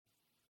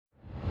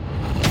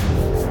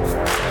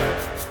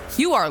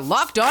You are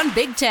Locked On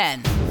Big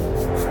Ten,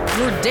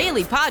 your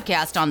daily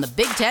podcast on the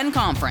Big Ten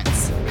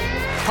Conference.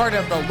 Part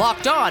of the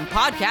Locked On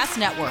Podcast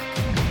Network,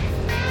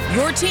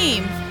 your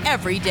team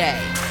every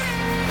day.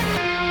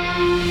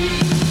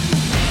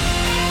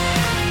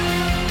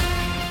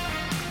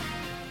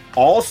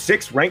 All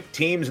 6 ranked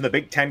teams in the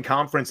Big Ten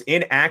Conference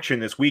in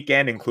action this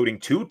weekend, including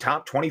 2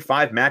 top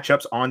 25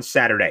 matchups on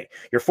Saturday.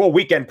 Your full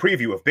weekend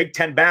preview of Big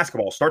Ten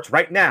basketball starts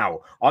right now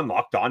on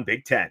Locked On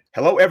Big Ten.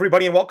 Hello,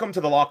 everybody, and welcome to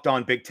the Locked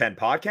On Big Ten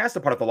podcast, a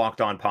part of the Locked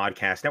On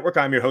Podcast Network.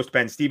 I'm your host,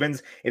 Ben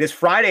Stevens. It is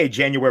Friday,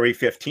 January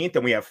 15th,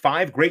 and we have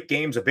 5 great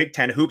games of Big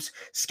Ten hoops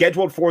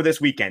scheduled for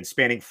this weekend,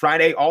 spanning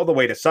Friday all the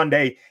way to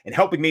Sunday. And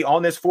helping me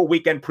on this full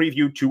weekend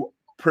preview to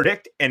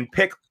predict and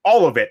pick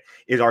all of it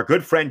is our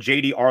good friend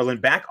JD Arlen,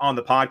 back on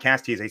the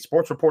podcast. He is a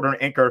sports reporter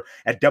and anchor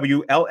at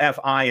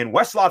WLFI in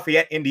West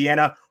Lafayette,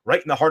 Indiana,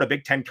 right in the heart of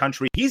Big Ten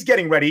country. He's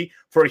getting ready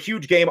for a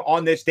huge game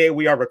on this day.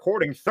 We are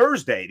recording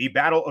Thursday, the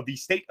battle of the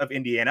state of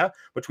Indiana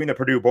between the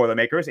Purdue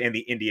Boilermakers and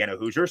the Indiana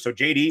Hoosiers. So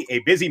JD, a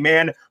busy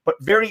man, but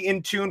very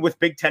in tune with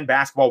Big Ten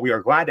basketball. We are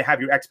glad to have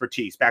your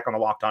expertise back on the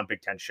Locked On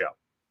Big Ten show.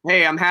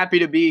 Hey, I'm happy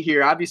to be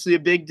here. Obviously a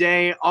big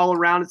day all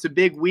around. It's a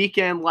big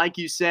weekend, like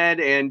you said,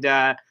 and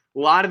a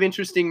lot of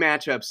interesting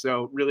matchups,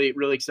 so really,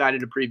 really excited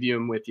to preview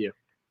them with you.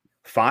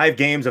 5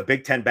 games of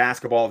Big Ten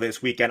basketball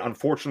this weekend.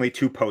 Unfortunately,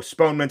 2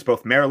 postponements,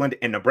 both Maryland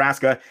and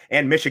Nebraska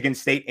and Michigan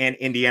State and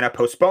Indiana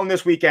postponed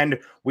this weekend.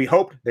 We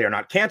hope they are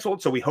not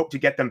canceled, so we hope to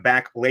get them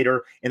back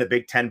later in the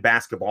Big Ten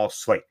basketball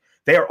slate.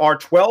 There are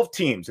 12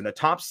 teams in the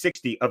top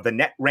 60 of the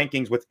net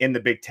rankings within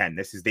the Big Ten.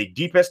 This is the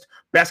deepest,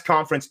 best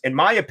conference, in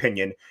my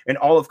opinion, in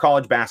all of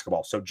college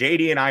basketball. So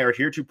JD and I are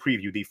here to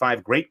preview the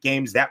 5 great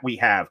games that we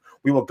have.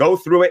 We will go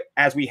through it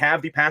as we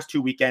have the past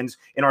 2 weekends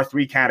in our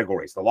 3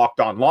 categories: the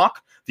Locked On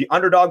Lock, the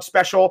Underdog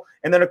Special,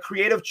 and then a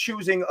creative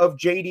choosing of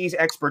JD's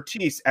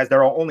expertise, as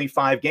there are only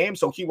 5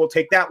 games. So he will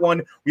take that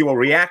one. We will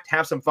react,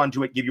 have some fun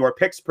to it, give you our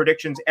picks,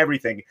 predictions,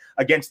 everything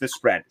against the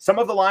spread. Some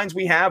of the lines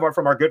we have are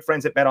from our good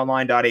friends at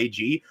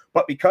betonline.ag.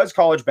 But because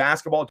college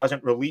basketball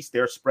doesn't release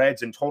their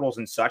spreads and totals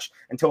and such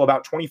until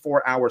about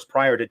 24 hours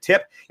prior to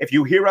tip, if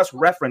you hear us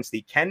reference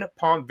the Ken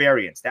Pom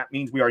variance, that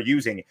means we are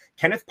using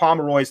Kenneth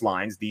Pomeroy's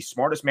lines, the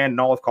smartest man in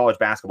all of college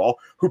basketball,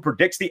 who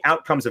predicts the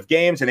outcomes of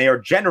games, and they are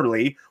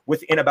generally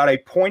within about a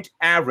point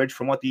average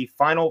from what the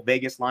final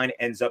Vegas line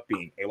ends up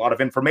being. A lot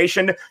of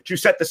information to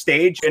set the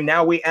stage, and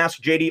now we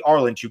ask JD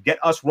Arlen to get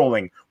us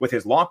rolling with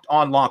his Locked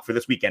On Lock for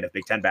this weekend of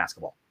Big Ten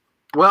basketball.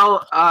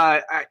 Well,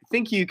 I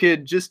think you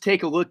could just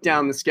take a look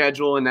down the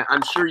schedule, and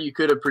I'm sure you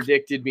could have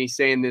predicted me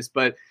saying this,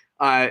 but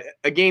a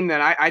game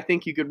that I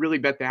think you could really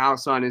bet the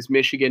house on is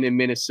Michigan and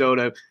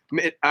Minnesota.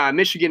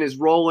 Michigan is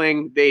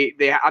rolling. They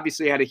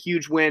obviously had a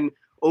huge win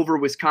over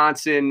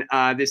Wisconsin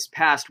this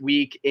past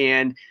week,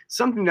 and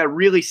something that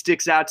really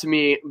sticks out to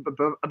me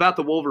about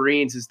the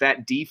Wolverines is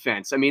that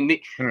defense. I mean,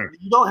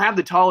 you don't have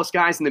the tallest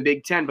guys in the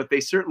Big Ten, but they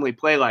certainly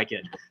play like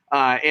it.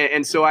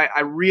 And so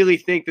I really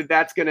think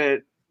that's going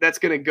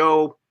to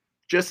go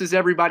just as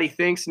everybody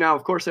thinks. Now,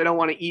 of course, I don't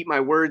want to eat my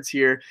words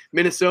here.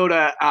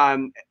 Minnesota,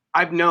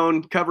 I've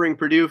known covering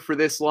Purdue for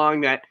this long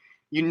that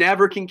you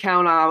never can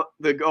count out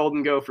the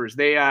Golden Gophers.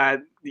 They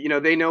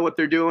know what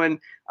they're doing,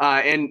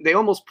 and they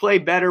almost play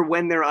better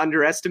when they're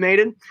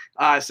underestimated.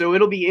 So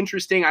it'll be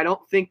interesting. I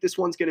don't think this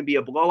one's going to be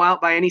a blowout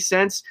by any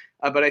sense,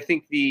 but I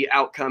think the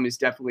outcome is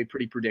definitely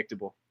pretty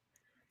predictable.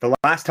 The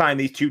last time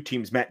these 2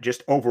 teams met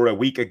just over a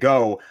week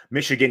ago,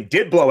 Michigan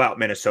did blow out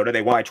Minnesota.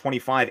 They won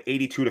 25,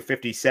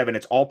 82-57.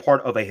 It's all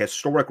part of a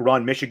historic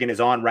run Michigan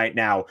is on right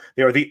now.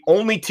 They are the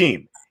only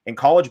team in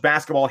college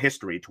basketball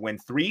history to win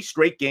 3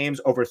 straight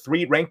games over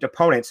 3 ranked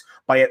opponents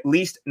by at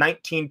least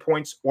 19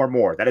 points or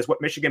more. That is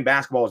what Michigan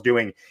basketball is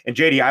doing. And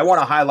JD, I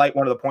want to highlight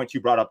one of the points you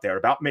brought up there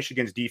about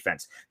Michigan's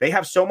defense. They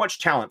have so much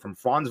talent from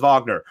Franz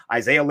Wagner,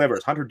 Isaiah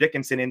Livers, Hunter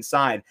Dickinson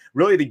inside.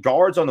 Really, the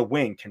guards on the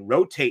wing can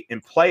rotate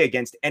and play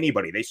against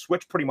anybody. They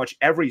switch pretty much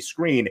every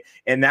screen,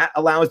 and that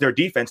allows their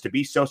defense to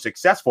be so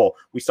successful.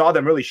 We saw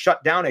them really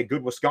shut down a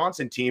good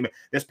Wisconsin team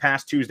this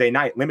past Tuesday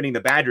night, limiting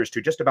the Badgers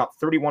to just about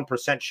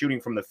 31%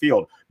 shooting from the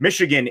field.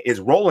 Michigan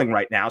is rolling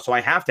right now, so I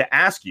have to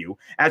ask you,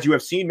 as you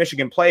have seen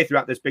Michigan play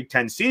throughout this Big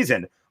Ten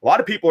season, a lot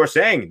of people are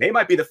saying they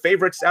might be the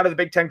favorites out of the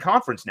Big Ten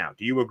Conference now.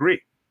 Do you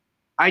agree?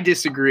 I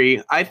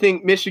disagree. I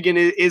think Michigan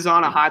is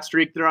on a hot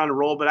streak. They're on a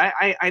roll, but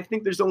I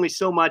think there's only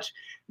so much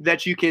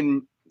that you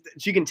can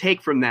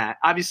take from that.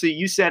 Obviously,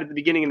 you said at the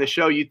beginning of the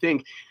show you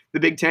think the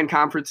Big Ten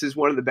Conference is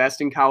one of the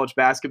best in college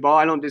basketball.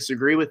 I don't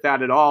disagree with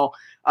that at all.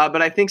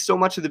 But I think so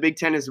much of the Big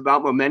Ten is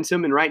about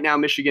momentum. And right now,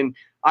 Michigan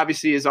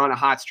obviously is on a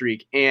hot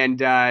streak. And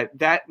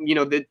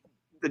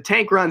the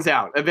tank runs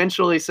out.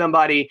 Eventually,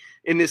 somebody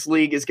in this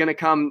league is going to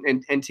come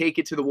and take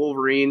it to the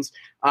Wolverines.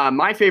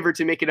 My favorite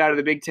to make it out of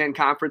the Big Ten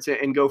Conference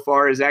and go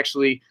far is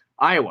actually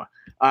Iowa.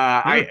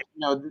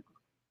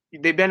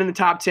 They've been in the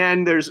top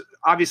 10. There's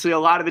obviously a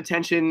lot of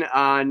attention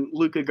on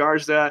Luka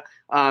Garza.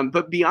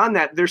 But beyond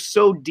that, they're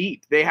so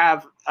deep. They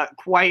have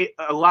quite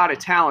a lot of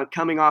talent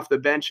coming off the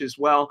bench as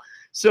well.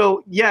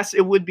 So yes,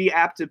 it would be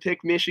apt to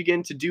pick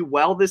Michigan to do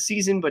well this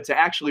season, but to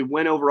actually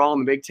win overall in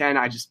the Big Ten,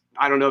 I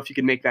don't know if you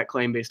can make that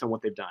claim based on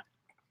what they've done.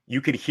 You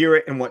could hear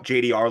it in what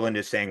JD Arland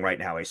is saying right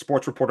now, a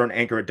sports reporter and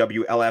anchor at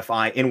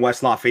WLFI in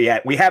West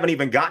Lafayette. We haven't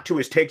even got to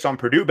his takes on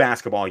Purdue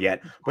basketball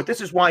yet, but this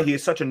is why he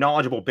is such a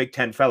knowledgeable Big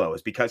Ten fellow,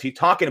 is because he's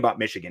talking about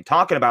Michigan,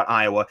 talking about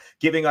Iowa,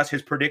 giving us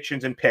his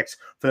predictions and picks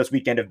for this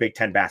weekend of Big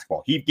Ten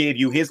basketball. He gave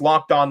you his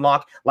locked on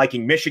lock,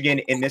 liking Michigan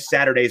in this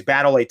Saturday's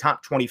battle, a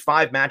top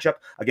 25 matchup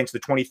against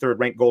the 23rd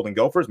ranked Golden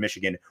Gophers,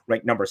 Michigan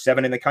ranked number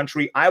 7 in the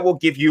country. I will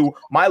give you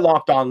my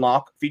locked on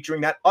lock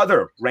featuring that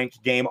other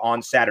ranked game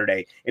on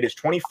Saturday. It is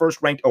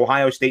 21st ranked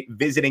Ohio State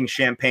visiting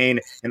Champaign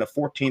and the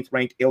 14th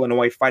ranked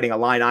Illinois fighting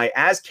Illini.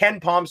 As Ken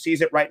Palm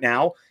sees it right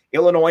now,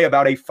 Illinois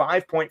about a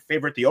 5-point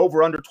favorite. The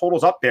over-under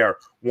total's up there,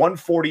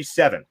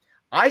 147.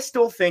 I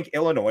still think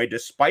Illinois,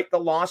 despite the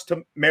loss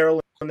to Maryland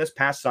this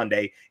past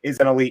Sunday, is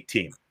an elite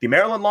team. The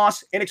Maryland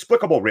loss,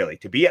 inexplicable, really.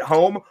 To be at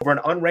home over an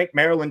unranked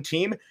Maryland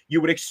team,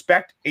 you would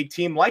expect a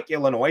team like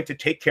Illinois to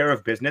take care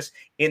of business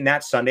in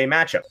that Sunday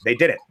matchup. They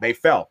didn't. They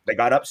fell. They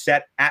got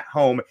upset at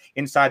home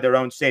inside their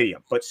own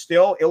stadium. But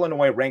still,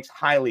 Illinois ranks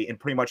highly in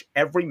pretty much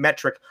every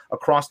metric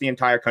across the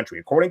entire country.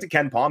 According to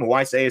Ken Palm, who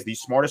I say is the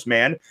smartest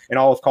man in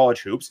all of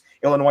college hoops,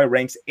 Illinois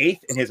ranks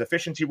 8th in his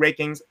efficiency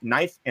rankings,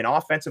 9th in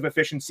offensive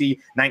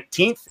efficiency,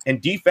 19th in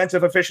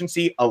defensive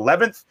efficiency,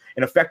 11th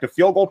in effective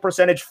field goal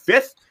percentage,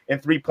 5th in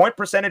three-point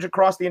percentage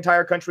across the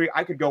entire country.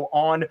 I could go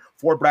on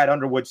for Brad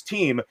Underwood's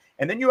team.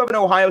 And then you have an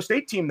Ohio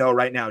State team, though,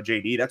 right now,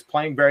 JD, that's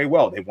playing very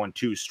well. They've won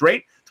 2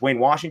 straight. Dwayne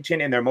Washington,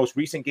 in their most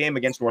recent game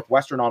against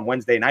Northwestern on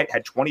Wednesday night,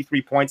 had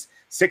 23 points,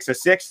 6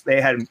 assists. They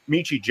had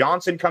Michi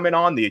Johnson coming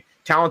on, the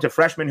talented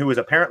freshman who is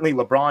apparently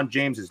LeBron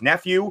James's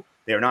nephew.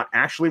 They are not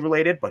actually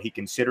related, but he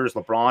considers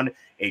LeBron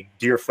a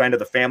dear friend of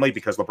the family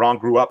because LeBron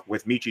grew up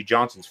with Michi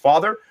Johnson's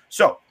father.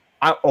 So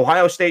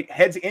Ohio State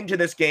heads into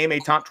this game, a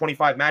top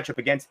 25 matchup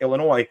against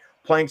Illinois,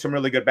 playing some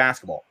really good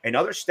basketball.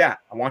 Another stat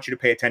I want you to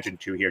pay attention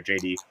to here,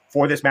 JD,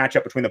 for this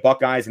matchup between the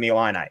Buckeyes and the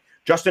Illini.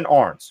 Justin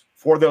Ahrens,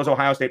 for those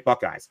Ohio State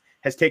Buckeyes,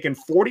 has taken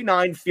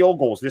 49 field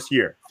goals this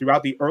year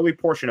throughout the early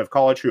portion of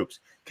college hoops.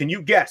 Can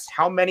you guess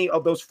how many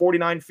of those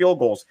 49 field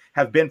goals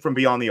have been from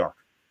beyond the arc?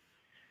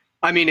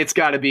 I mean, it's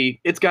got to be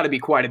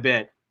quite a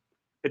bit.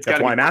 That's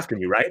why I'm asking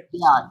you, right?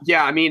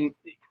 Yeah. I mean,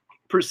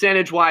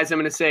 percentage-wise, I'm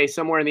going to say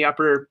somewhere in the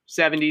upper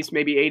 70s,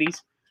 maybe 80s.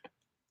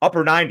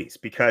 Upper 90s,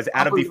 because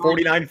out of the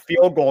 49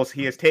 field goals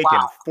he has taken,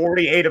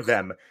 48 of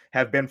them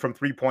have been from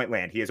three-point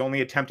land. He has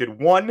only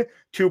attempted 1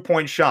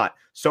 2-point shot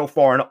so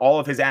far in all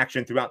of his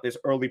action throughout this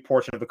early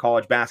portion of the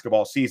college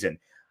basketball season.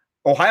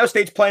 Ohio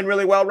State's playing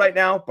really well right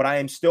now, but I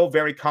am still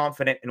very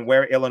confident in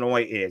where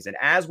Illinois is. And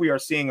as we are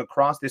seeing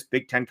across this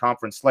Big Ten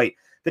conference slate,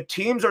 the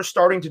teams are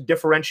starting to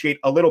differentiate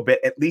a little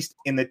bit, at least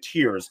in the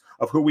tiers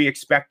of who we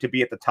expect to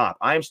be at the top.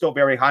 I am still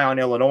very high on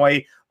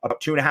Illinois. About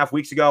 2.5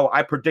 weeks ago,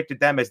 I predicted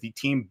them as the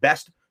team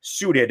best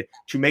suited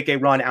to make a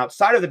run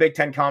outside of the Big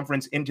Ten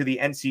Conference into the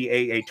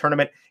NCAA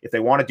tournament. If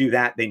they want to do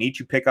that, they need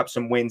to pick up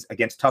some wins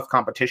against tough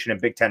competition in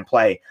Big Ten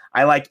play.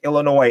 I like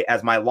Illinois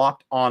as my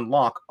locked-on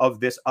lock of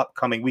this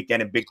upcoming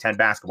weekend in Big Ten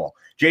basketball.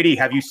 JD,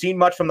 have you seen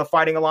much from the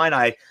Fighting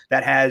Illini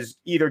that has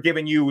either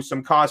given you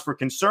some cause for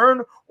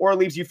concern or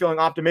leaves you feeling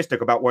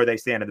optimistic about where they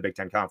stand in the Big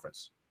Ten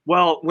Conference?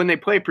 Well, when they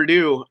play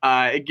Purdue,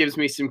 it gives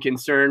me some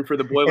concern for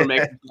the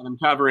Boilermakers that I'm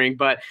covering.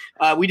 But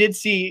we did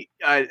see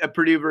a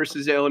Purdue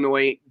versus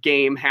Illinois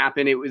game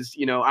happen. It was,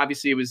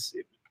 obviously it was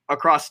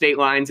across state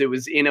lines. It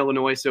was in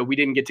Illinois, so we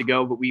didn't get to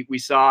go. But we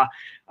saw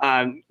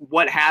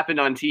what happened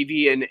on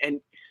TV.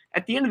 And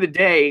at the end of the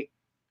day,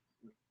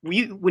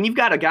 when you've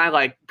got a guy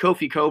like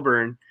Kofi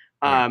Cockburn,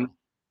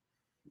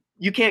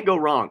 you can't go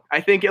wrong. I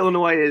think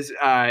Illinois is,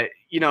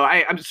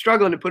 I'm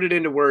struggling to put it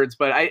into words,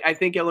 but I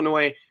think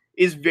Illinois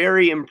is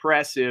very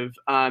impressive.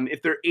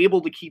 If they're able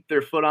to keep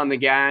their foot on the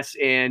gas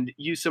and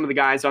use some of the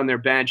guys on their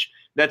bench,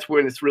 that's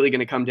when it's really going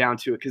to come down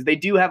to it, because they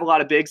do have a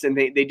lot of bigs and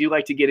they do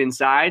like to get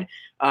inside,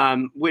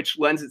 which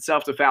lends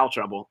itself to foul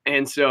trouble.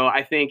 And so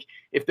I think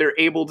if they're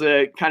able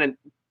to kind of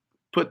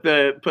put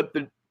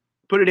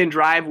it in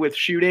drive with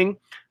shooting,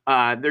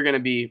 they're going to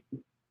be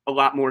a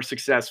lot more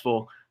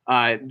successful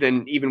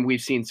than even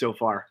we've seen so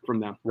far from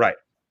them. Right.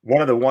 One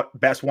of the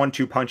best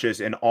 1-2 punches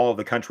in all of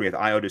the country with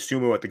Ayo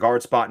Dosunmu at the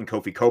guard spot and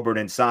Kofi Cockburn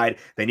inside.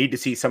 They need to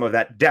see some of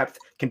that depth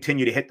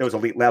continue to hit those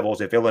elite levels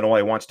if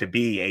Illinois wants to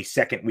be a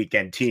second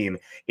weekend team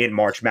in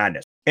March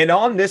Madness. And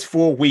on this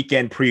full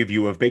weekend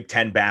preview of Big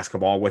Ten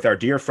basketball with our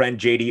dear friend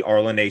JD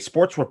Arland, a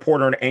sports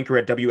reporter and anchor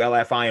at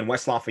WLFI in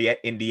West Lafayette,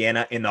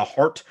 Indiana, in the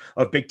heart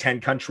of Big Ten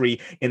country,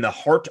 in the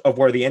heart of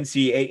where the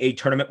NCAA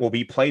tournament will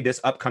be played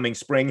this upcoming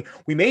spring,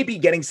 we may be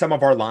getting some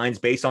of our lines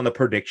based on the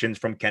predictions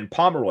from Ken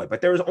Pomeroy, but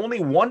there is only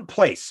one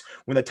place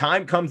when the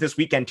time comes this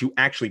weekend to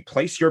actually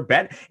place your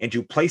bet and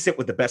to place it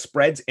with the best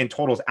spreads and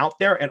totals out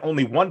there, and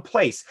only one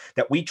place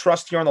that we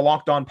trust here on the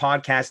Locked On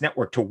Podcast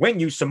Network to win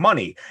you some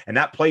money, and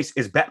that place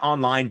is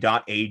BetOnline.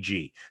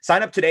 betonline.ag.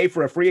 Sign up today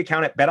for a free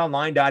account at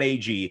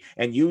betonline.ag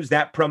and use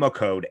that promo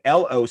code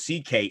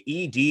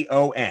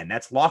LOCKEDON.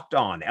 That's locked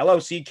on,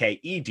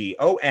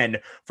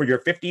 LOCKEDON, for your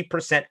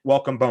 50%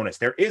 welcome bonus.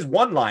 There is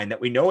one line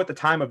that we know at the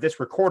time of this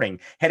recording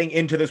heading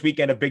into this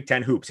weekend of Big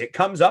Ten hoops. It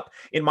comes up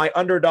in my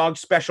underdog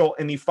special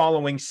in the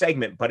following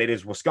segment, but it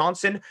is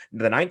Wisconsin,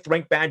 the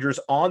 9th-ranked Badgers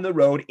on the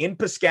road in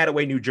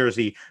Piscataway, New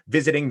Jersey,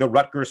 visiting the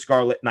Rutgers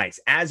Scarlet Knights.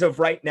 As of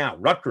right now,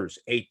 Rutgers,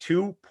 a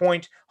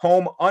 2-point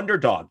home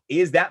underdog.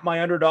 Is that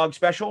my underdog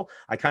special?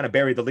 I kind of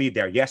buried the lead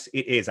there. Yes,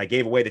 it is. I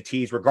gave away the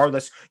tease.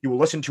 Regardless, you will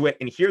listen to it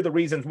and hear the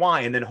reasons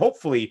why, and then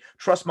hopefully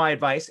trust my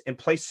advice and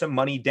place some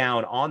money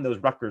down on those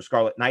Rutgers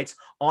Scarlet Knights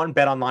on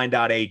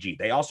betonline.ag.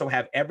 They also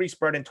have every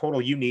spread and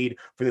total you need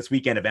for this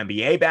weekend of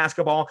NBA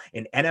basketball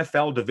and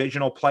NFL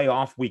divisional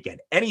playoff weekend.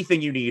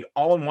 Anything you need,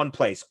 all in one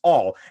place,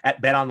 all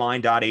at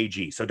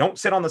betonline.ag. So don't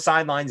sit on the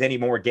sidelines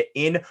anymore. Get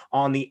in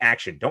on the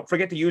action. Don't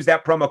forget to use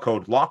that promo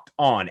code locked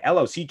on,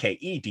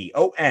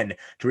 LOCKEDON,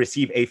 to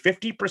receive a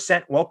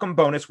 50% welcome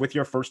bonus with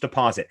your first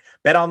deposit.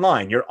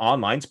 BetOnline, your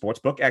online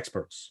sportsbook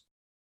experts.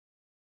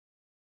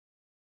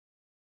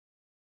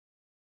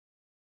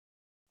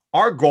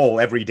 Our goal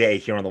every day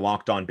here on the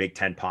Locked On Big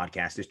Ten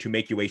podcast is to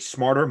make you a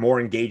smarter, more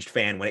engaged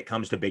fan when it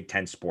comes to Big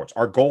Ten sports.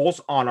 Our goals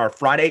on our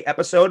Friday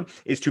episode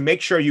is to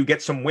make sure you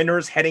get some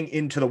winners heading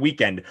into the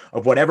weekend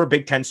of whatever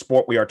Big Ten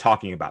sport we are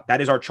talking about.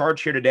 That is our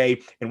charge here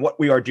today and what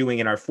we are doing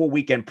in our full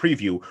weekend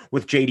preview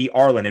with JD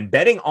Arlen. And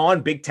betting on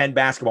Big Ten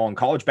basketball and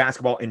college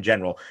basketball in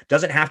general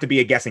doesn't have to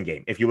be a guessing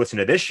game if you listen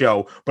to this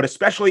show, but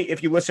especially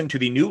if you listen to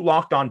the new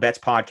Locked On Bets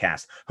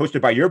podcast hosted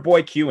by your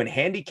boy Q and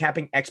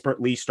handicapping expert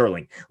Lee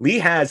Sterling. Lee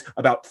has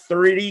about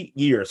 40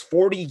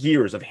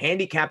 years of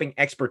handicapping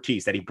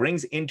expertise that he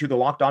brings into the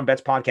Locked On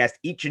Bets podcast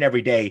each and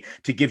every day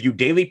to give you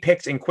daily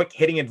picks and quick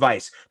hitting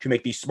advice to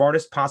make the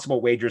smartest possible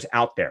wagers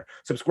out there.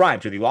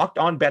 Subscribe to the Locked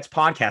On Bets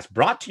podcast,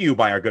 brought to you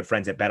by our good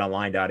friends at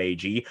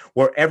betonline.ag,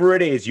 wherever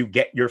it is you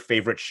get your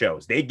favorite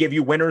shows. They give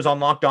you winners on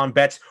Locked On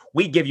Bets.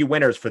 We give you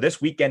winners for this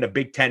weekend of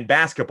Big Ten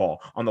basketball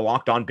on the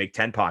Locked On Big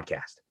Ten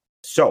podcast.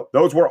 So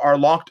those were our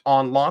Locked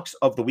On locks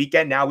of the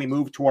weekend. Now we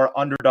move to our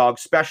underdog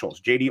specials.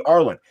 JD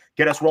Arlen,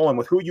 get us rolling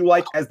with who you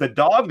like as the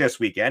dog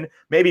this weekend,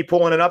 maybe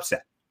pulling an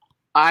upset.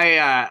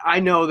 I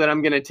know that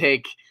I'm going to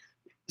take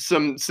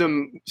some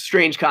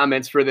strange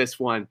comments for this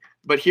one,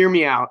 but hear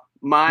me out.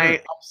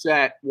 My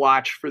upset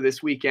watch for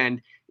this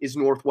weekend is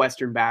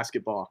Northwestern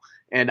basketball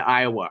and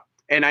Iowa.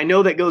 And I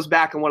know that goes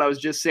back on what I was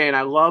just saying.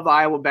 I love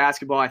Iowa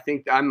basketball. I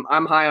think I'm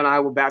high on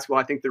Iowa basketball.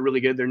 I think they're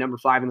really good. They're number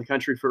 5 in the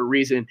country for a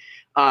reason.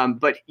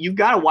 But you've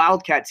got a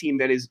Wildcat team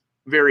that is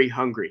very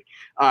hungry.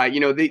 I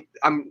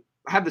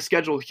have the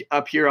schedule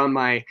up here on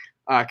my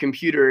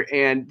computer,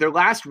 and their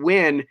last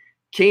win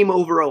came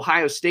over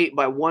Ohio State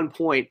by 1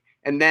 point.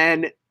 And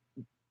then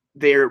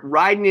they're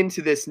riding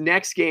into this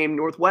next game,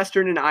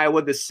 Northwestern and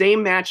Iowa, the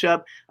same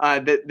matchup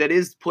that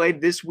is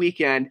played this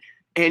weekend.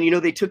 And,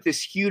 they took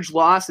this huge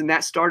loss, and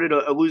that started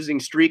a losing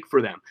streak for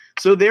them.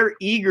 So they're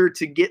eager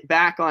to get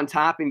back on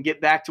top and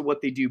get back to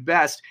what they do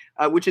best,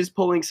 which is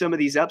pulling some of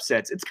these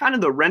upsets. It's kind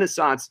of the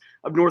renaissance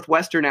of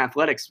Northwestern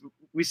athletics.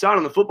 We saw it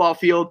on the football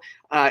field,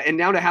 and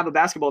now to have a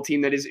basketball team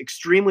that is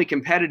extremely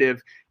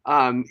competitive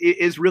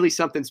is really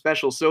something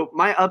special. So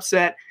my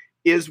upset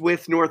is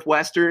with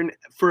Northwestern.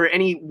 For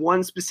any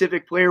one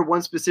specific player,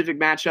 one specific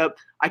matchup,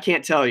 I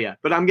can't tell you.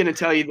 But I'm going to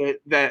tell you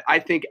that I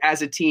think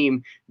as a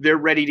team, they're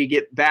ready to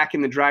get back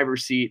in the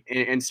driver's seat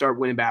and start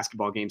winning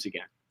basketball games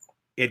again.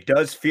 It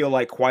does feel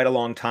like quite a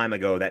long time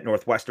ago that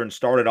Northwestern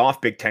started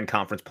off Big Ten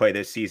Conference play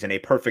this season, a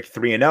perfect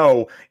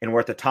 3-0, and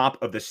were at the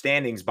top of the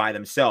standings by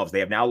themselves. They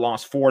have now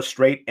lost 4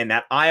 straight, and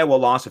that Iowa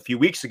loss a few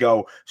weeks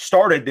ago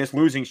started this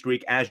losing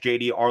streak, as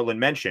JD Arlen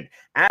mentioned.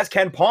 As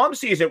Ken Palm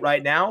sees it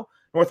right now,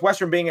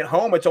 Northwestern being at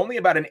home, it's only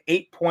about an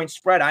 8-point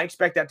spread. I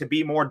expect that to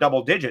be more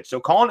double digits. So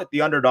calling it the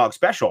underdog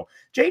special,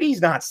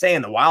 JD's not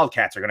saying the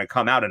Wildcats are going to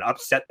come out and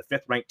upset the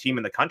 5th-ranked team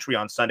in the country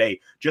on Sunday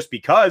just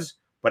because.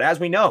 But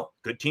as we know,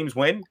 good teams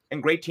win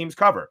and great teams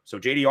cover. So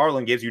JD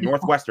Arlen gives you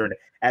Northwestern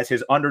as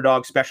his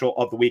underdog special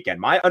of the weekend.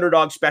 My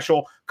underdog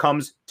special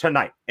comes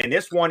tonight, and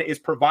this one is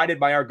provided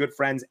by our good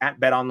friends at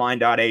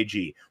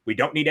betonline.ag. We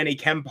don't need any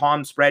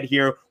KenPom spread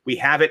here. We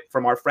have it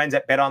from our friends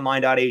at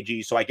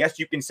betonline.ag. So I guess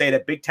you can say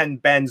that Big Ten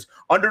Ben's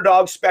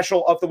underdog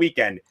special of the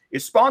weekend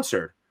is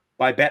sponsored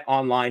by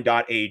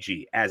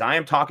betonline.ag, as I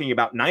am talking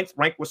about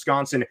 9th-ranked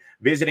Wisconsin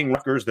visiting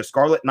Rutgers, the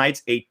Scarlet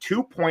Knights, a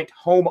 2-point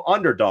home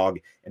underdog,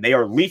 and they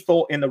are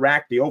lethal in the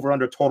rack. The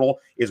over-under total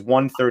is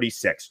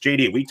 136.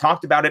 JD, we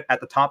talked about it at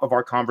the top of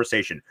our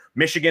conversation.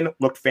 Michigan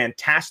looked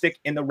fantastic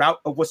in the rout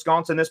of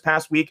Wisconsin this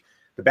past week.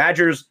 The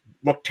Badgers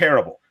looked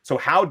terrible. So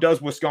how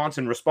does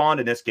Wisconsin respond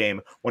in this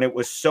game when it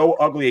was so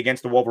ugly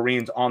against the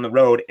Wolverines on the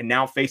road and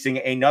now facing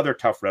another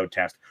tough road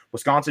test?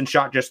 Wisconsin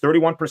shot just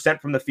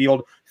 31% from the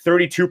field,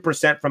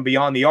 32% from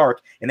beyond the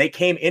arc, and they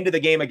came into the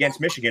game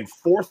against Michigan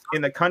 4th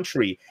in the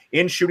country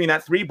in shooting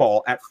that 3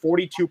 ball at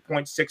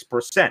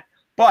 42.6%.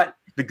 But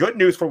the good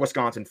news for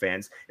Wisconsin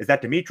fans is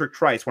that Demetric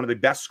Trice, one of the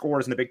best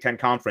scorers in the Big Ten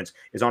Conference,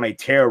 is on a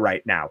tear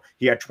right now.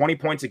 He had 20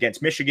 points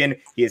against Michigan.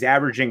 He is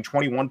averaging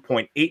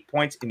 21.8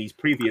 points in these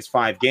previous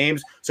 5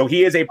 games. So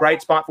he is a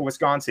bright spot for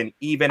Wisconsin,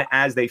 even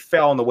as they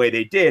fell in the way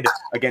they did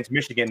against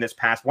Michigan this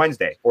past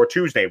Wednesday, or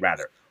Tuesday,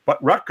 rather.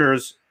 But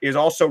Rutgers is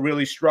also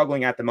really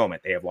struggling at the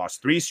moment. They have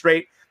lost 3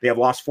 straight. They have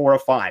lost 4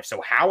 of 5.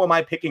 So how am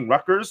I picking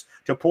Rutgers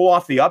to pull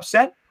off the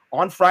upset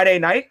on Friday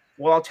night?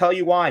 Well, I'll tell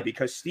you why.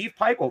 Because Steve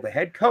Pikiell, the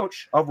head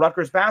coach of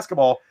Rutgers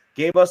basketball,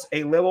 gave us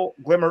a little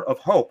glimmer of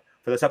hope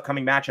for this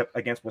upcoming matchup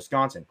against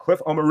Wisconsin. Cliff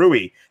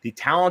Omoruyi, the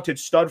talented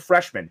stud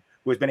freshman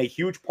who has been a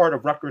huge part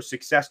of Rutgers'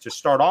 success to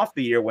start off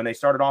the year when they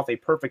started off a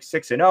perfect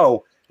 6-0,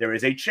 there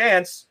is a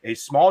chance, a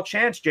small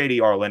chance,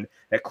 JD Arlen,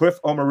 that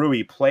Cliff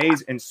Omoruyi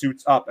plays and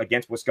suits up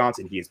against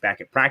Wisconsin. He is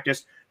back at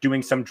practice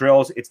doing some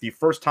drills. It's the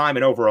first time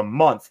in over a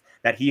month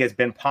that he has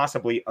been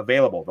possibly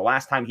available. The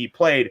last time he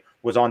played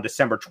was on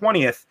December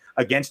 20th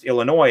against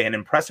Illinois, an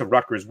impressive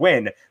Rutgers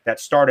win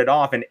that started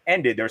off and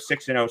ended their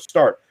 6-0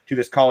 start to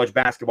this college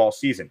basketball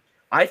season.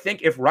 I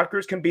think if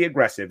Rutgers can be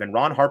aggressive and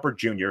Ron Harper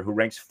Jr., who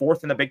ranks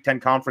 4th in the Big Ten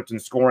Conference in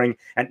scoring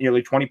at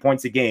nearly 20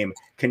 points a game,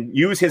 can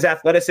use his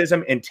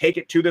athleticism and take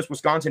it to this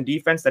Wisconsin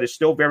defense that is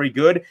still very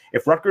good.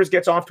 If Rutgers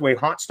gets off to a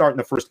hot start in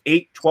the first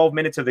 12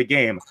 minutes of the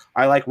game,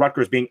 I like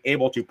Rutgers being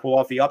able to pull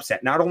off the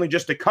upset, not only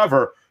just to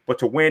cover, but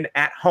to win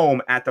at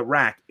home at the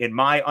Rack in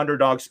my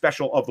underdog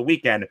special of the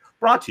weekend,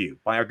 brought to you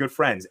by our good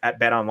friends at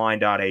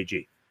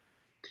betonline.ag.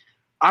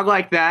 I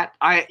like that.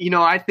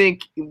 I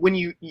think when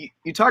you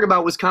talk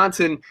about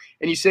Wisconsin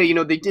and you say,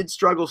 they did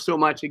struggle so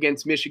much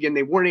against Michigan,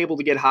 they weren't able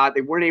to get hot,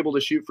 they weren't able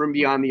to shoot from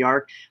beyond the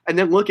arc, and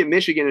then look at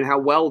Michigan and how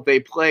well they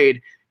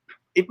played.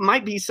 It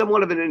might be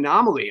somewhat of an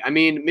anomaly. I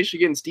mean,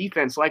 Michigan's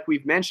defense, like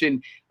we've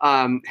mentioned,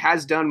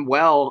 has done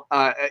well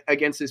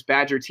against this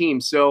Badger team.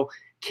 So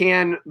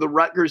can the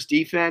Rutgers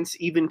defense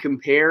even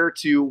compare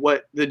to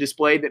what the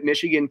display that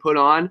Michigan put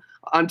on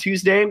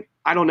Tuesday?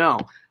 I don't know.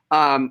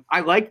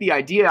 I like the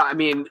idea. I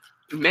mean,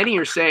 many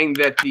are saying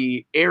that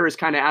the air is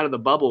kind of out of the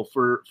bubble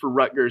for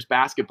Rutgers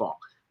basketball.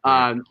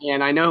 And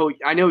I know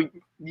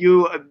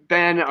you,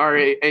 Ben, are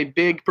a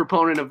big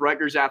proponent of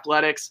Rutgers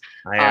athletics.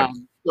 I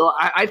am. So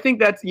I think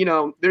that's,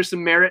 there's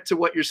some merit to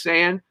what you're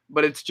saying,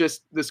 but it's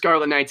just the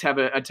Scarlet Knights have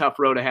a tough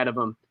road ahead of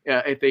them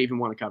if they even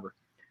want to cover.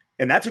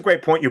 And that's a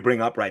great point you bring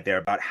up right there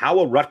about how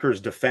will Rutgers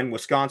defend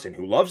Wisconsin,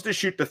 who loves to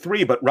shoot the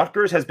 3, but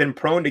Rutgers has been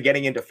prone to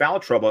getting into foul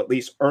trouble, at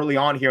least early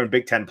on here in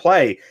Big Ten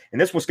play. And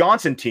this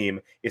Wisconsin team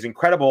is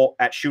incredible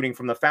at shooting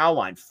from the foul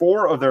line.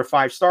 4 of their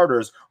 5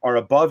 starters are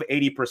above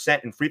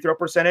 80% in free throw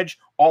percentage.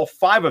 All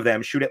 5 of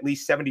them shoot at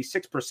least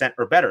 76%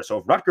 or better. So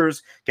if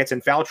Rutgers gets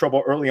in foul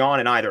trouble early on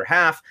in either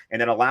half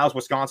and then allows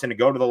Wisconsin to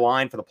go to the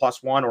line for the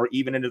 +1 or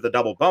even into the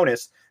double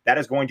bonus, that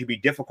is going to be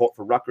difficult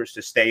for Rutgers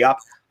to stay up.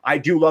 I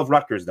do love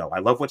Rutgers, though. I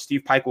love what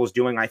Steve Pikiell is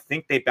doing. I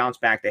think they bounce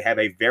back. They have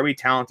a very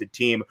talented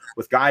team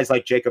with guys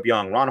like Jacob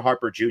Young, Ron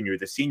Harper Jr.,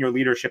 the senior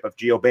leadership of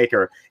Geo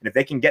Baker. And if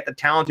they can get the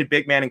talented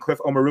big man and Cliff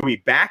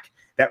Omoruyi back,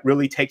 that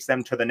really takes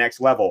them to the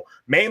next level.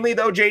 Mainly,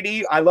 though,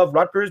 JD, I love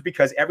Rutgers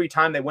because every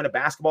time they win a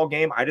basketball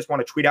game, I just want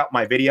to tweet out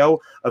my video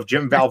of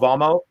Jim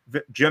Valvano,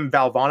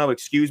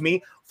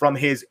 from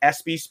his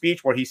ESPY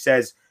speech where he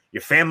says,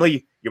 your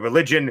family, your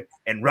religion,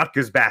 and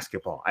Rutgers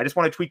basketball. I just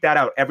want to tweet that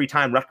out every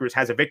time Rutgers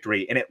has a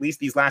victory. And at least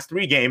these last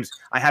 3 games,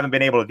 I haven't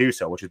been able to do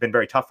so, which has been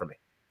very tough for me.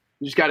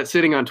 You just got it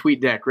sitting on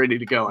TweetDeck, ready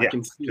to go. Yeah, I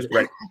can see just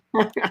it.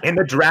 ready. In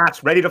the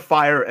drafts, ready to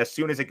fire as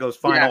soon as it goes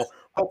final. Yes.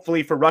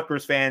 Hopefully for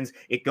Rutgers fans,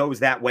 it goes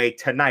that way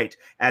tonight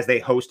as they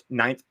host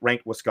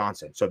 9th-ranked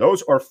Wisconsin. So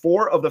those are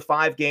 4 of the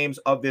 5 games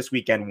of this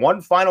weekend.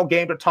 One final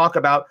game to talk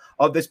about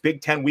of this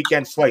Big Ten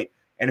weekend slate.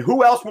 And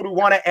who else would we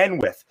want to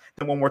end with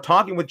than when we're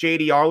talking with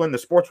JD Arlen, the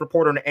sports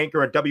reporter and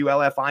anchor at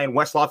WLFI in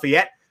West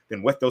Lafayette,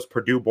 than with those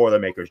Purdue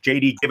Boilermakers.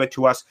 JD, give it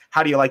to us.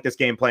 How do you like this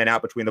game playing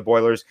out between the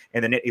Boilers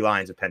and the Nittany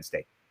Lions of Penn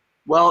State?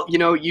 Well,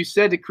 you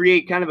said to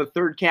create kind of a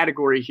third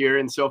category here.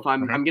 And so if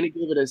I'm going to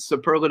give it a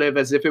superlative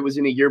as if it was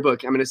in a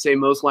yearbook, I'm going to say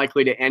most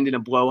likely to end in a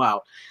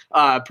blowout.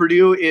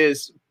 Purdue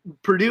is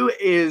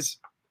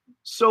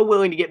so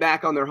willing to get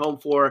back on their home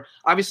floor.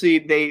 Obviously,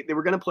 they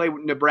were going to play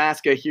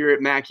Nebraska here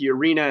at Mackey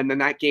Arena, and then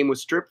that game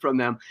was stripped from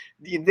them.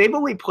 They've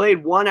only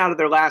played 1 out of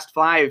their last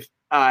 5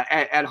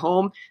 at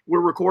home. We're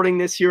recording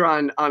this here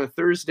on a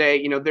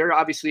Thursday. They're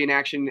obviously in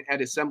action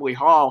at Assembly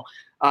Hall.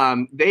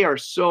 They are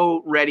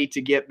so ready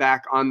to get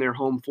back on their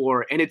home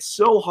floor. And it's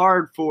so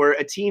hard for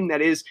a team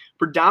that is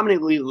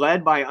predominantly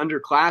led by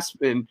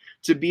underclassmen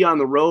to be on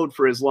the road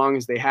for as long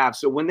as they have.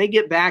 So when they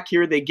get back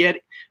here, they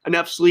get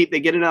enough sleep, they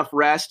get enough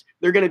rest,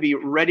 they're going to be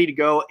ready to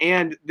go.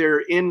 And they're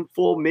in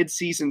full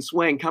midseason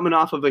swing coming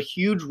off of a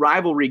huge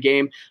rivalry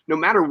game. No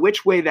matter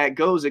which way that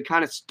goes, it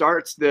kind of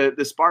starts the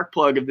spark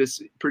plug of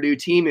this Purdue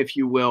team, if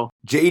you will.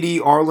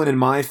 JD Arlen and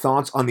my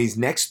thoughts on these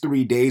next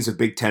 3 days of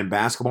Big Ten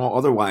basketball,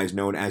 otherwise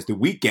known as the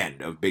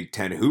weekend of Big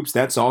Ten hoops.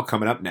 That's all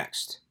coming up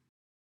next.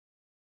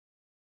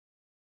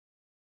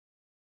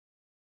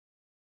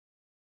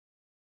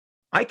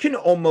 I can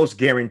almost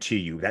guarantee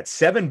you that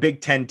 7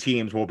 Big Ten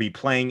teams will be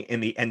playing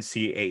in the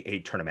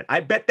NCAA tournament.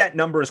 I bet that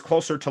number is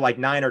closer to like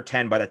 9 or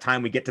 10 by the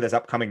time we get to this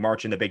upcoming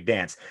March in the Big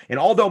Dance. And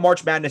although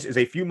March Madness is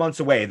a few months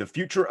away, the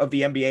future of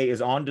the NBA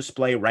is on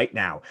display right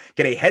now.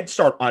 Get a head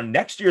start on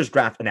next year's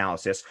draft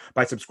analysis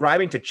by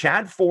subscribing to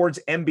Chad Ford's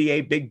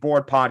NBA Big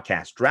Board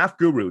podcast. Draft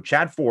guru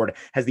Chad Ford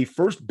has the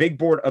first big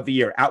board of the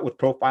year out with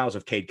profiles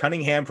of Cade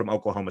Cunningham from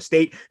Oklahoma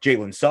State,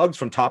 Jalen Suggs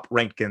from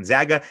top-ranked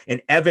Gonzaga,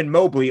 and Evan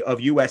Mobley of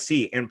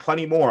USC, and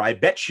plenty more. I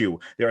bet you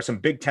there are some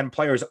Big Ten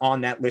players on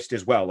that list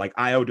as well, like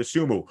Io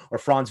DeSumo or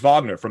Franz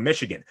Wagner from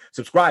Michigan.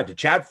 Subscribe to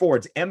Chad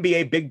Ford's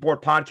NBA Big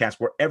Board podcast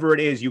wherever it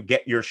is you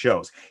get your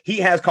shows. He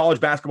has college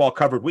basketball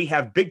covered. We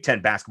have Big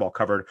Ten basketball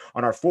covered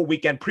on our full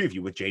weekend preview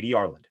with JD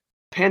Arland.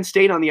 Penn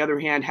State, on the other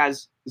hand,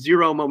 has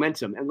zero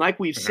momentum. And like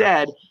we've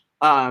said,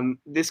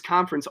 this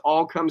conference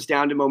all comes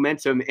down to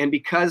momentum. And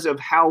because of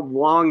how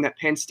long that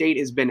Penn State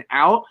has been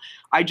out,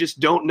 I just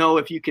don't know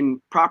if you can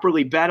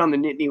properly bet on the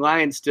Nittany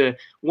Lions to,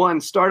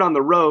 one, start on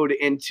the road,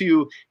 and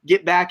two,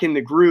 get back in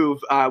the groove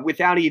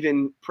without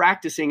even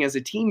practicing as a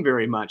team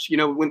very much. You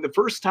know, when the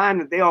first time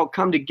that they all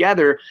come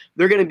together,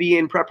 they're going to be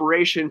in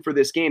preparation for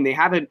this game. They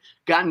haven't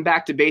gotten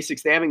back to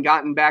basics. They haven't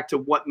gotten back to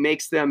what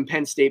makes them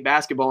Penn State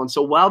basketball. And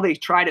so while they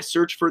try to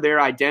search for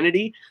their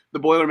identity, the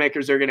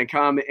Boilermakers are going to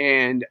come,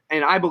 and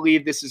I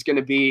believe this is going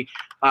to be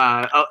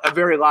a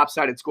very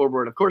lopsided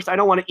scoreboard. Of course, I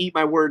don't want to eat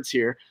my words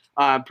here.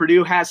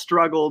 Purdue has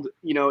struggled,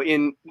 you know,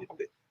 in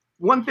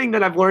one thing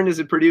that I've learned as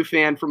a Purdue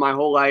fan for my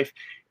whole life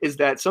is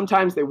that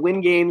sometimes they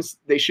win games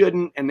they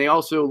shouldn't, and they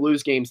also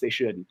lose games they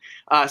shouldn't.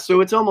 So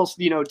it's almost,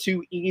 you know,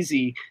 too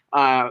easy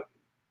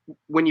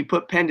when you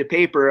put pen to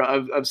paper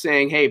of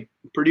saying, hey,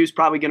 Purdue's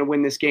probably going to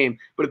win this game.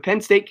 But if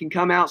Penn State can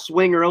come out,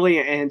 swing early,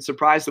 and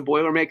surprise the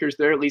Boilermakers,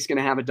 they're at least going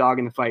to have a dog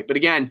in the fight. But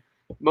again,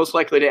 most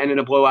likely to end in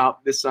a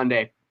blowout this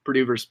Sunday,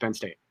 Purdue versus Penn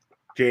State.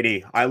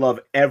 JD, I love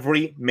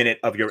every minute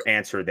of your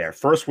answer there.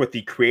 First, with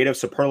the creative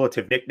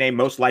superlative nickname,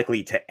 most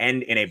likely to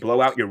end in a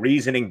blowout, your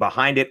reasoning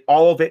behind it,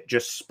 all of it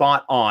just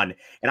spot on.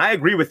 And I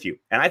agree with you.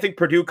 And I think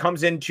Purdue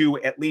comes into,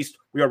 at least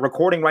we are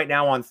recording right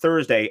now on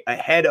Thursday,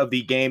 ahead of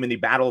the game in the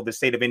Battle of the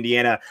State of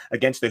Indiana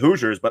against the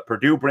Hoosiers. But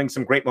Purdue brings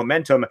some great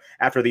momentum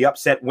after the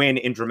upset win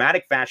in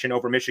dramatic fashion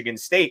over Michigan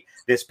State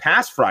this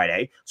past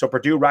Friday. So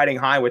Purdue riding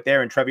high with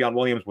there, and Trevion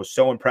Williams was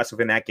so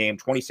impressive in that game,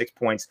 26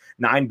 points,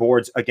 9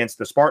 boards against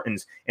the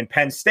Spartans. And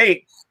Penn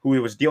State,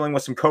 who was dealing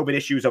with some COVID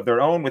issues of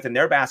their own within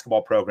their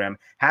basketball program,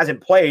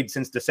 hasn't played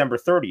since December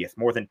 30th,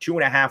 more than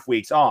 2.5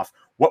 weeks off.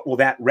 What will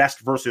that rest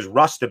versus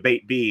rust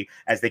debate be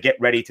as they get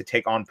ready to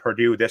take on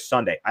Purdue this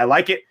Sunday? I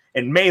like it,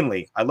 and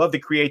mainly, I love the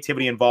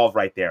creativity involved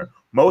right there.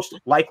 Most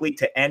likely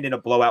to end in a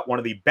blowout, one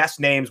of the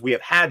best names we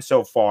have had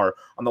so far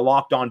on the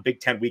Locked On Big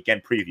Ten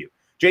Weekend Preview.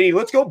 JD,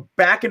 let's go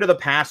back into the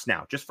past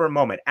now, just for a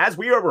moment. As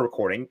we are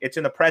recording, it's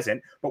in the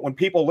present, but when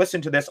people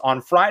listen to this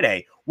on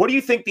Friday, what do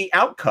you think the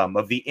outcome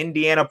of the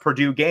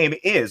Indiana-Purdue game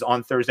is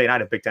on Thursday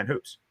night of Big Ten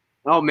Hoops?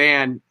 Oh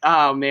man,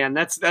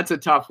 that's a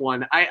tough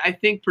one. I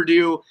think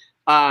Purdue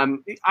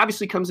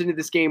obviously comes into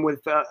this game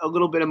with a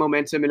little bit of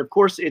momentum, and of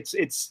course,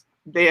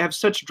 they have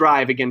such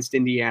drive against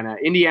Indiana.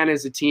 Indiana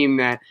is a team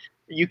that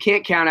you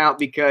can't count out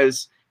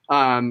because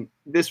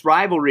this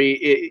rivalry,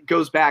 it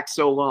goes back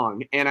so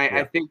long, and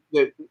I think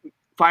that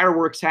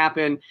fireworks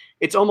happen.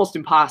 It's almost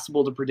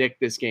impossible to predict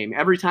this game.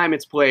 Every time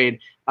it's played,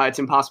 it's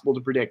impossible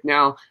to predict.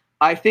 Now,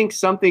 I think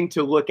something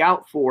to look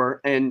out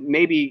for, and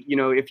maybe, you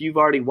know, if you've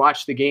already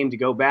watched the game to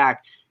go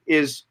back,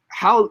 is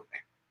how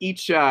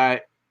each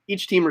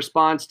team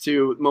responds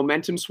to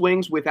momentum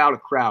swings without a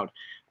crowd.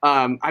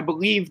 I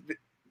believe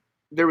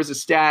there was a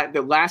stat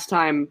that last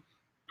time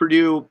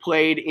Purdue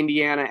played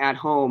Indiana at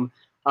home,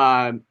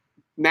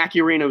 Mackey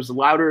Arena was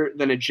louder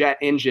than a jet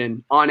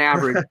engine on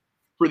average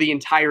for the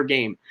entire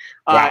game.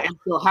 Wow. And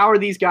so how are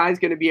these guys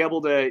going to be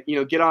able to, you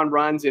know, get on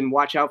runs and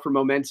watch out for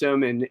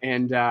momentum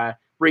and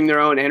bring their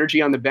own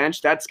energy on the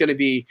bench? That's going to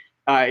be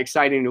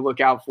exciting to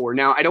look out for.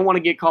 Now, I don't want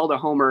to get called a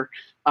homer,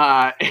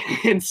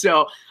 and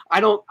so I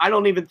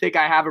don't even think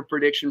I have a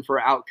prediction for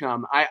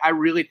outcome. I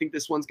really think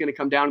this one's going to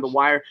come down to the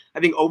wire. I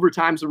think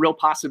overtime's a real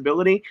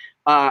possibility.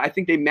 I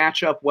think they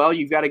match up well.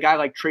 You've got a guy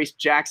like Trace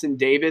Jackson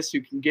Davis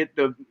who can get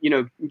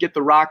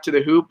the rock to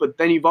the hoop, but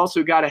then you've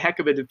also got a heck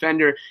of a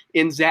defender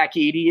in Zach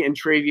Edey and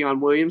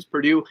Trevion Williams.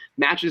 Purdue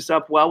matches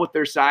up well with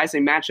their size.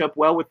 They match up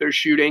well with their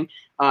shooting.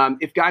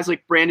 If guys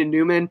like Brandon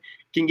Newman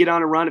can get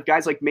on a run, if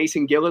guys like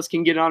Mason Gillis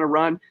can get on a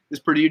run, this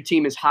Purdue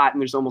team is hot,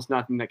 and there's almost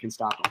nothing that can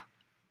stop them.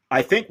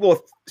 I think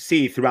we'll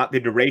see throughout the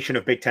duration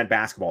of Big Ten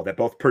basketball that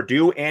both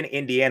Purdue and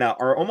Indiana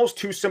are almost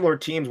two similar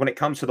teams when it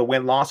comes to the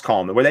win-loss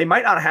column, where they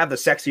might not have the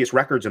sexiest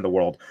records in the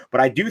world,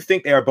 but I do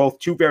think they are both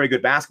two very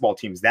good basketball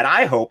teams that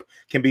I hope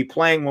can be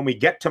playing when we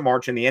get to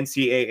March in the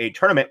NCAA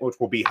tournament, which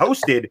will be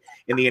hosted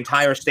in the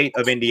entire state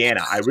of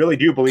Indiana. I really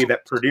do believe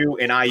that Purdue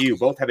and IU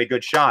both have a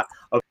good shot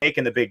of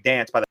making the big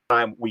dance by the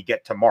time we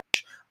get to March.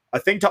 A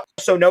thing to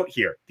also note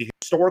here, the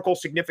historical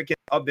significance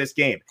of this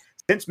game.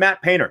 Since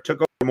Matt Painter took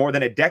over more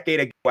than a decade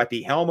ago at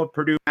the helm of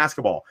Purdue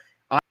basketball,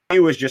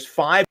 IU is just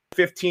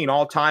 5-15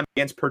 all-time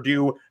against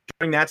Purdue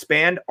during that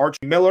span.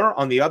 Archie Miller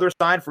on the other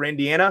side for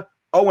Indiana,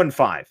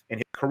 0-5 in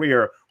his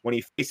career when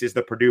he faces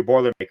the Purdue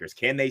Boilermakers.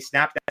 Can they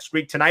snap that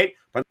streak tonight?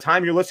 By the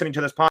time you're listening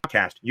to this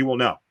podcast, you will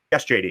know.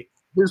 Yes, JD.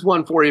 Here's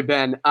one for you,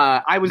 Ben.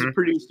 I was a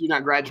Purdue student.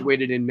 I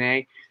graduated in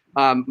May.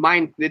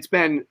 Mine, it's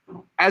been,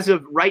 as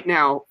of right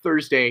now,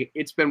 Thursday,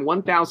 it's been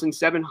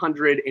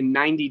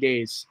 1,790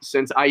 days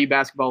since IU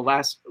basketball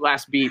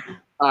last beat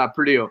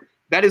Purdue.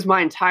 That is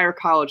my entire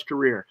college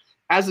career.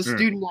 As a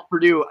student at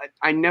Purdue,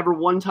 I never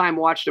one time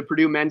watched a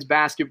Purdue men's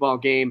basketball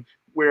game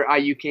where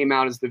IU came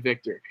out as the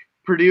victor.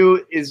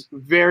 Purdue is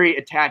very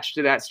attached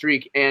to that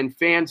streak, and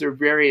fans are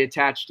very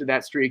attached to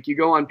that streak. You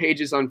go on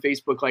pages on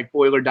Facebook like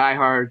Boiler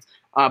Diehards,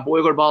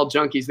 Boiler Ball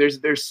Junkies.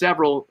 There's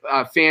several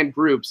fan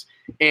groups,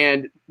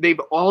 and they've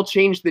all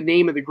changed the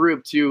name of the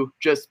group to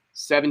just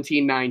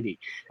 1790,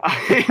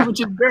 which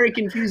is very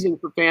confusing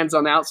for fans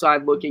on the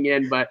outside looking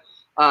in. But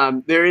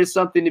there is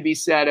something to be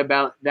said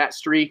about that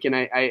streak, and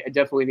I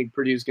definitely think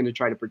Purdue is going to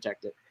try to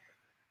protect it.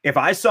 If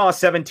I saw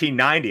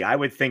 1790, I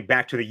would think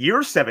back to the year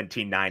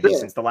 1790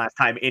 since the last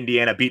time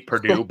Indiana beat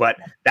Purdue, but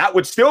that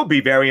would still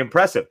be very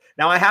impressive.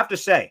 Now, I have to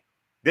say,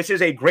 this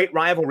is a great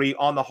rivalry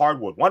on the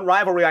hardwood. One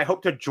rivalry I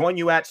hope to join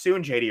you at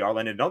soon, JD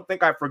Arlen, and don't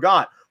think I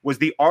forgot, was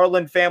the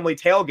Arlen family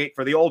tailgate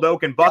for the Old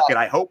Oaken Bucket.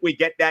 I hope we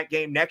get that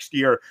game next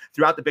year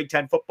throughout the Big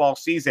Ten football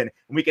season,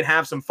 and we can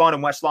have some fun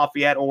in West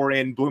Lafayette or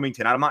in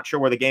Bloomington. I'm not sure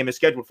where the game is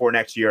scheduled for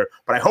next year,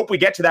 but I hope we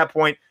get to that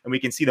point and we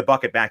can see the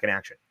bucket back in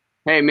action.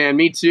 Hey, man,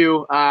 me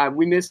too.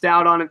 We missed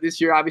out on it this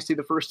year. Obviously,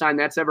 the first time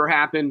that's ever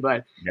happened,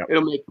 but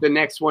it'll make the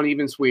next one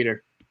even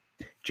sweeter.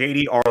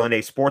 JD Arlen,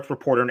 a sports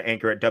reporter and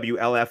anchor at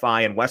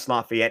WLFI in West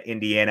Lafayette,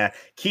 Indiana,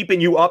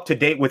 keeping you up to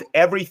date with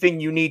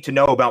everything you need to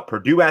know about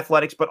Purdue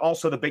athletics, but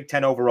also the Big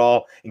Ten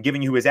overall, and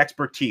giving you his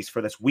expertise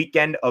for this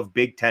weekend of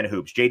Big Ten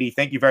hoops. JD,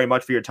 thank you very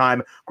much for your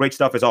time. Great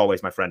stuff as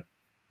always, my friend.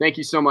 Thank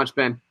you so much,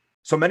 Ben.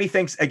 So many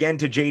thanks again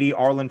to JD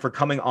Arlen for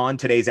coming on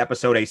today's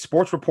episode, a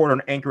sports reporter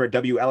and anchor at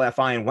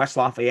WLFI in West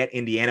Lafayette,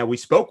 Indiana. We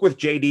spoke with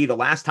JD the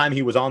last time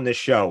he was on this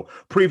show,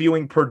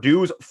 previewing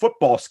Purdue's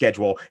football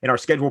schedule in our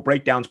schedule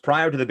breakdowns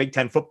prior to the Big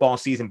Ten football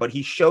season, but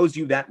he shows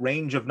you that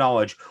range of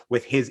knowledge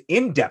with his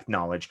in-depth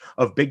knowledge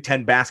of Big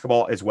Ten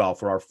basketball as well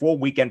for our full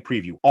weekend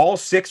preview. All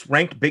 6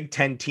 ranked Big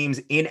Ten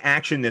teams in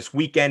action this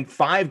weekend,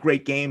 5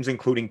 great games,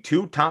 including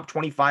 2 top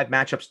 25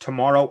 matchups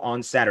tomorrow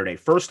on Saturday.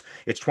 First,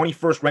 it's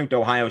 21st ranked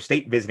Ohio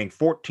State visiting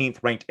 14th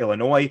ranked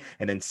Illinois,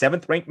 and then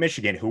 7th ranked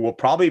Michigan, who will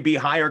probably be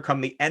higher come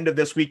the end of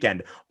this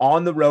weekend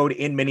on the road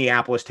in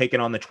Minneapolis,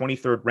 taking on the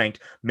 23rd ranked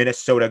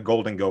Minnesota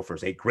Golden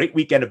Gophers. A great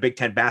weekend of Big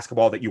Ten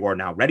basketball that you are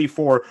now ready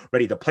for,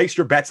 ready to place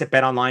your bets at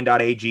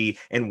betonline.ag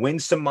and win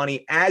some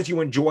money as you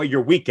enjoy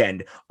your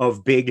weekend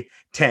of Big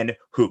Ten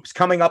hoops.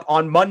 Coming up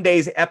on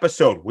Monday's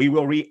episode, we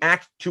will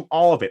react to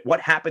all of it, what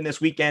happened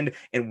this weekend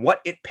and what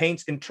it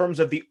paints in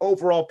terms of the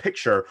overall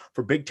picture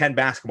for Big Ten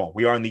basketball.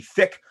 We are in the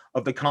thick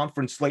of the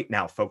conference slate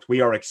now, folks.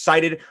 We are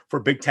excited for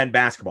Big Ten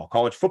basketball.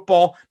 College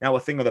football, now a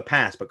thing of the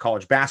past, but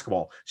college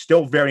basketball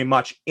still very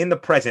much in the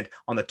present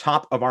on the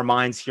top of our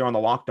minds here on the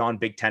Locked On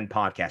Big Ten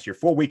podcast. Your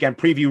full weekend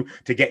preview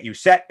to get you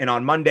set, and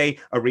on Monday,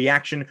 a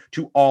reaction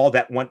to all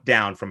that went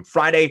down from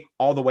Friday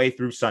all the way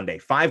through Sunday.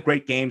 5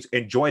 great games.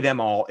 Enjoy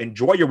them all.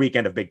 Enjoy your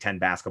weekend of Big Ten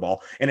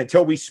basketball. And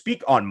until we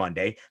speak on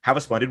Monday, have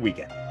a splendid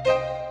weekend.